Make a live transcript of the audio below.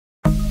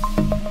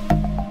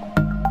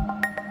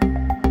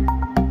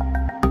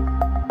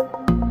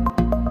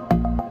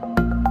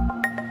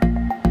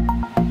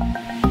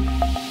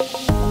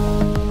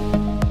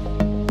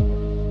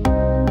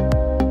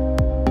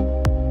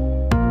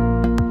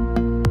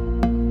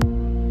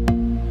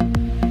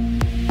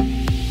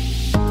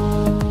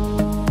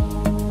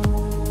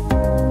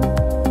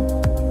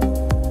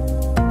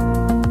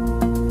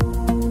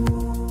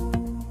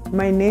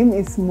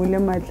is Mmule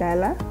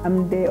Matlala.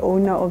 I'm the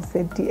owner of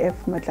ZDF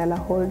Matlala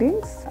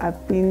Holdings.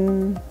 I've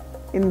been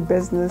in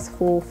business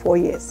for 4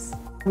 years.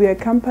 We are a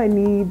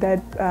company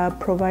that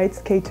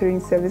provides catering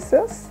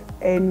services,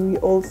 and we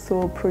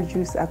also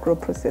produce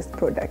agro-processed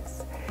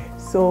products.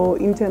 So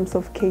in terms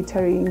of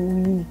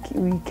catering,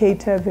 we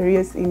cater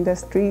various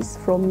industries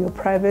from your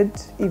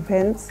private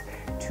events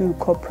to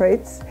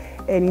corporates.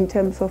 And in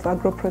terms of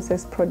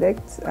agro-processed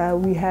products,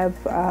 we have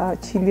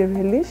chilli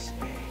relish,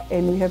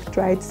 and we have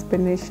dried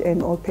spinach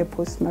and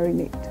all-purpose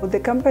marinade. The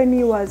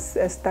company was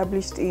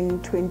established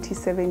in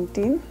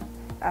 2017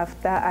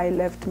 after I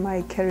left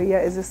my career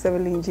as a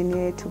civil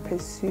engineer to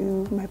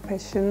pursue my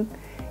passion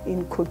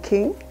in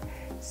cooking.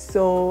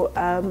 So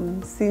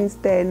since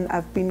then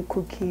I've been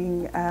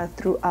cooking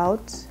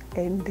throughout,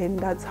 and then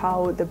that's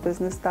how the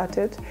business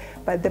started.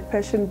 But the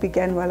passion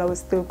began while I was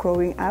still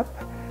growing up.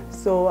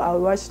 So I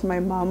watched my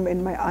mom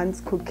and my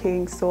aunts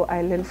cooking, so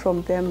I learned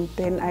from them.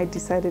 Then I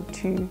decided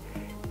to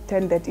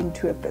turn that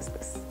into a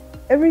business.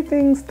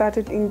 Everything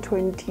started in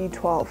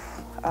 2012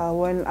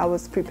 when I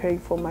was preparing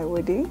for my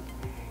wedding.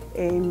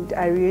 And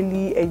I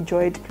really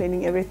enjoyed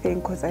planning everything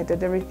because I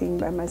did everything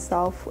by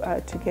myself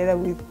together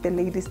with the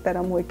ladies that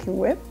I'm working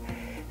with.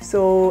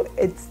 So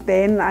it's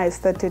then I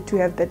started to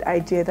have that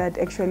idea that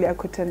actually I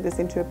could turn this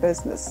into a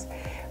business.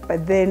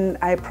 But then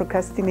I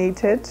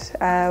procrastinated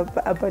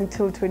up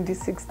until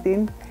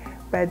 2016.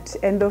 But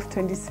end of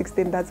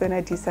 2016, that's when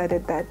I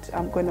decided that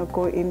I'm going to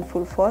go in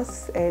full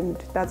force, and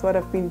that's what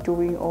I've been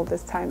doing all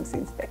this time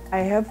since then.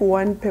 I have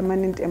one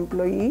permanent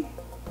employee,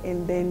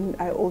 and then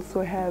I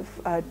also have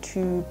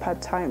 2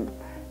 part-time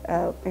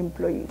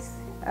employees.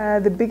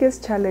 The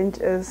biggest challenge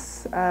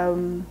is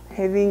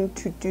having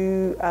to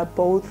do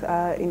both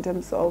in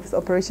terms of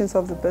operations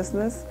of the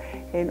business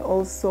and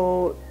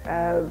also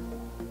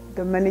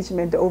the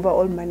management, the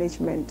overall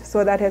management.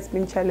 So that has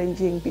been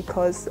challenging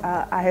because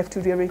I have to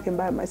do everything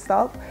by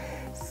myself.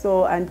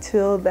 So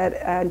until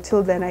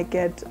then I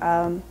get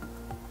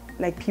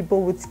like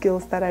people with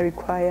skills that I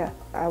require,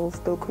 I will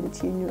still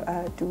continue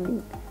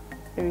doing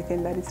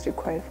everything that is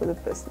required for the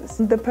business.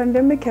 The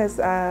pandemic has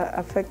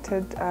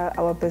affected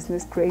our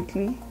business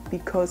greatly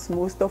because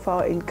most of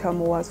our income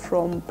was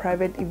from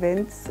private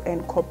events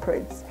and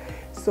corporates.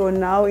 So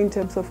now in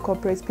terms of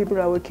corporates, people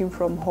are working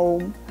from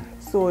home.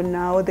 So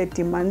now the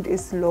demand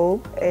is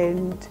low,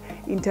 and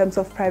in terms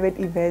of private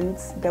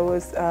events, there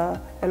was a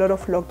lot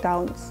of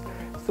lockdowns,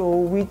 so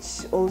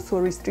which also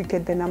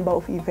restricted the number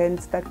of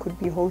events that could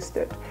be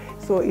hosted.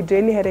 So it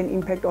really had an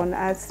impact on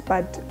us,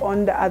 but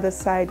on the other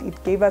side,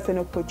 it gave us an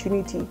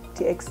opportunity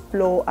to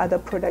explore other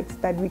products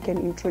that we can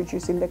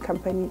introduce in the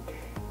company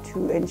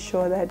to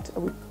ensure that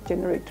we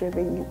generate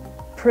revenue.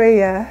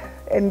 Prayer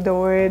and the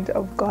word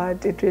of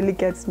God, it really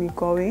gets me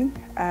going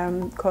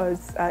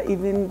because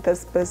even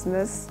this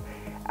business,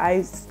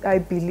 I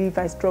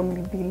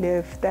strongly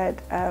believe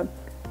that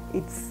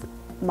it's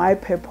my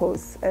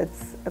purpose,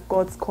 it's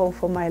God's call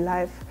for my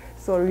life.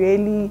 So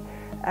really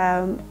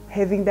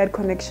having that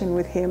connection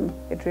with Him,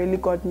 it really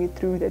got me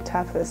through the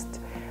toughest,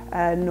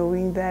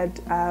 knowing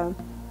that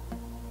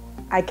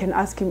I can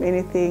ask Him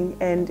anything,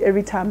 and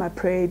every time I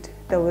prayed,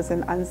 there was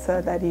an answer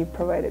that He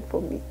provided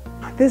for me.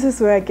 This is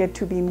where I get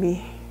to be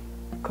me,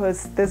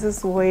 because this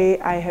is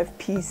where I have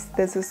peace,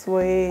 this is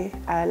where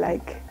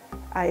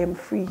I am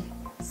free.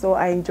 So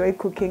I enjoy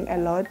cooking a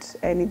lot,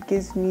 and it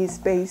gives me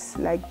space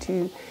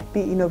to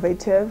be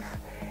innovative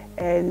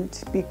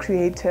and be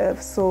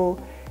creative. So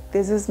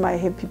this is my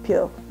happy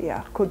pill.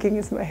 Yeah, cooking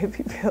is my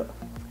happy pill.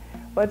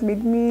 What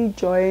made me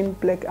join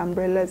Black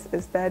Umbrellas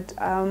is that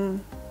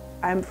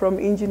I'm from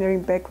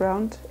engineering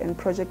background and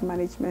project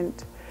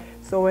management.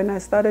 So when I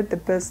started the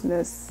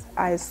business,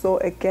 I saw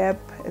a gap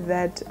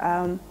that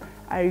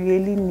I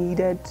really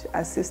needed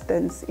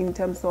assistance in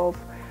terms of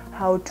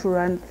how to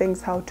run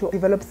things, how to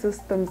develop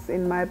systems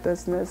in my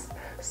business.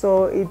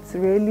 So it's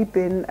really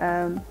been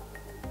an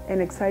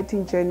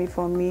exciting journey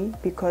for me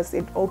because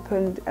it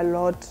opened a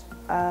lot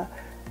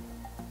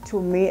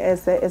to me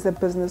as a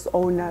business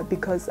owner,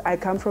 because I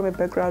come from a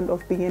background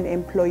of being an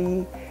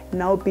employee.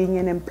 Now being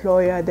an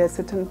employer, there are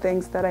certain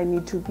things that I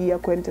need to be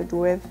acquainted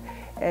with,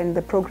 and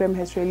the program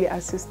has really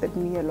assisted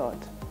me a lot.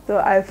 So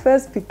I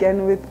first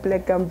began with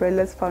Black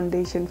Umbrellas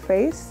Foundation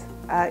phase.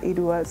 It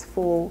was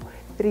for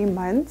 3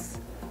 months.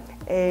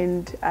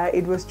 And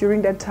it was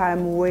during that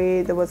time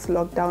where there was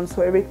lockdown,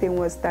 so everything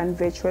was done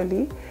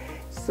virtually.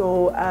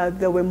 So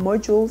there were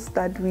modules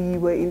that we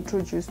were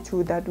introduced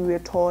to, that we were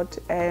taught,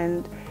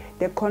 and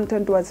the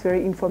content was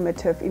very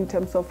informative in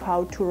terms of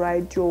how to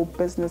write your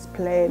business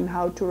plan,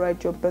 how to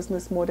write your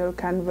business model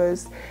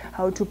canvas,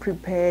 how to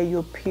prepare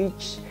your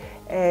pitch.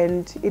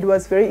 And it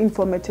was very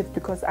informative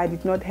because I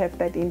did not have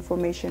that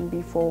information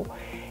before.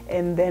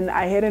 And then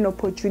I had an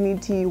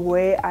opportunity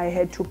where I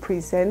had to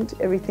present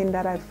everything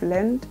that I've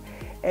learned,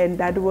 and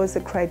that was a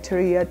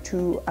criteria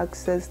to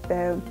access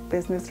the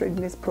business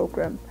readiness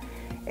program.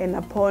 And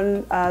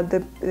upon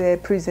the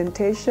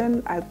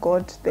presentation, I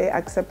got the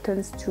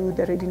acceptance to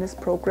the readiness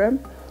program,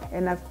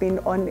 and I've been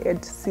on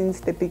it since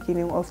the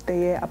beginning of the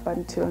year up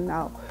until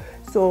now.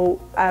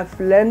 So I've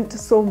learned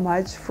so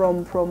much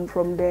from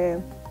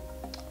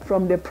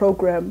the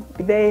program.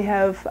 They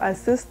have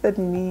assisted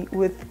me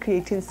with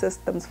creating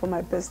systems for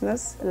my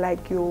business,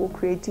 like you're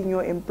creating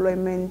your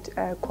employment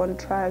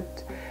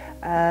contract,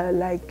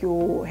 like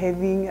you're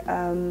having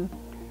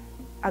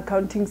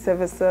accounting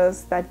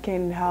services that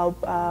can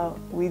help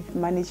with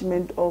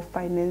management of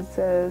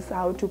finances,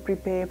 how to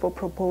prepare for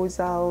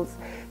proposals.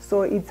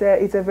 So it's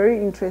a very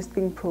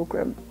interesting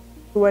program.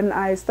 When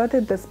I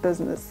started this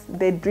business,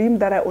 the dream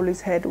that I always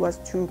had was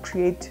to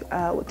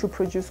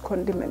produce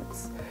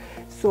condiments.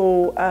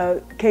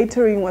 So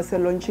catering was a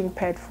launching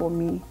pad for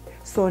me.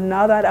 So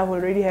now that I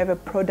already have a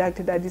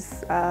product that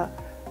is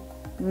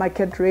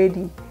market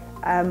ready,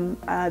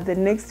 the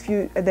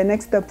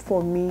next step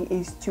for me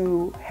is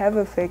to have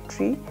a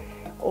factory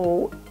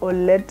or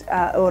rent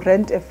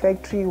a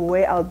factory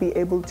where I'll be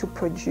able to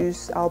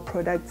produce our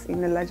products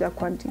in larger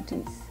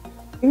quantities.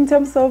 In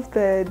terms of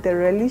the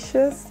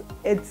relishes,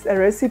 it's a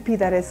recipe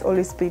that has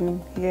always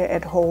been here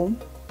at home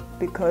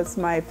because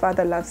my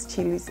father loves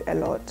chilies a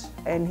lot,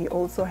 and he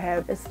also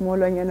has a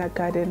small onion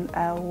garden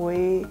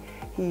where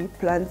he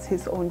plants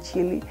his own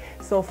chili.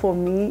 So for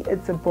me,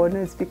 it's a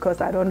bonus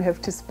because I don't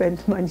have to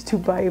spend money to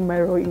buy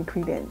my raw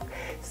ingredients.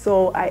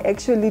 So I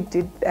actually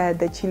did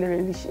the chili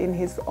relish in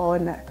his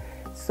honor,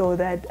 so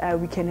that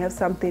we can have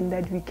something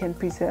that we can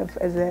preserve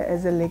as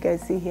a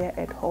legacy here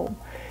at home.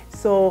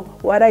 So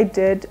what I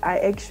did, I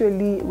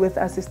actually, with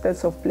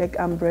assistance of Black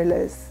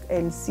Umbrellas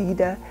and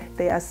Cedar,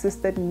 they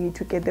assisted me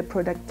to get the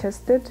product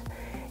tested,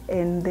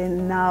 and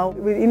then now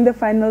we're in the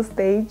final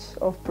stage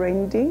of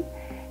branding,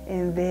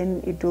 and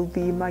then it will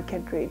be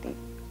market ready.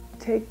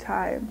 Take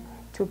time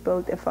to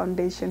build a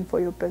foundation for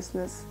your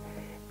business,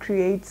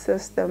 create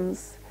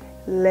systems,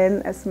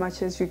 learn as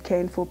much as you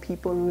can for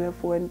people who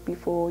have went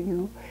before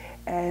you,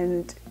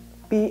 and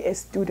be a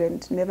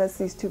student. Never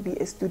cease to be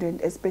a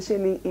student,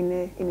 especially in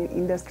an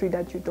industry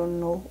that you don't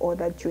know or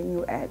that you're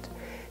new at.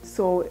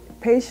 So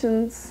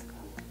patience,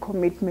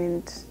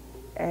 commitment,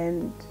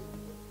 and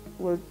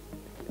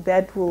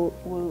that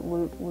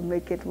will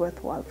make it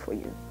worthwhile for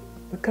you.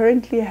 We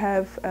currently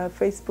have a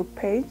Facebook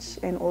page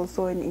and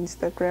also an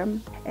Instagram,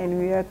 and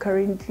we are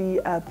currently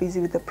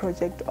busy with the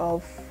project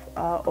of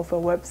a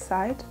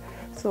website.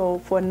 So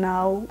for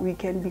now, we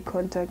can be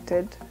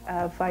contacted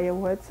via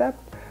WhatsApp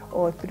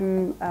or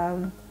through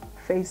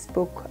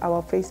Facebook,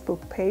 our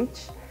Facebook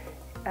page,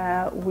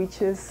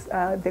 which is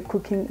The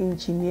Cooking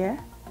Engineer.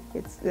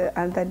 It's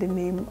under the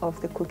name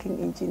of The Cooking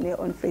Engineer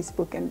on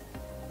Facebook and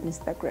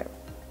Instagram.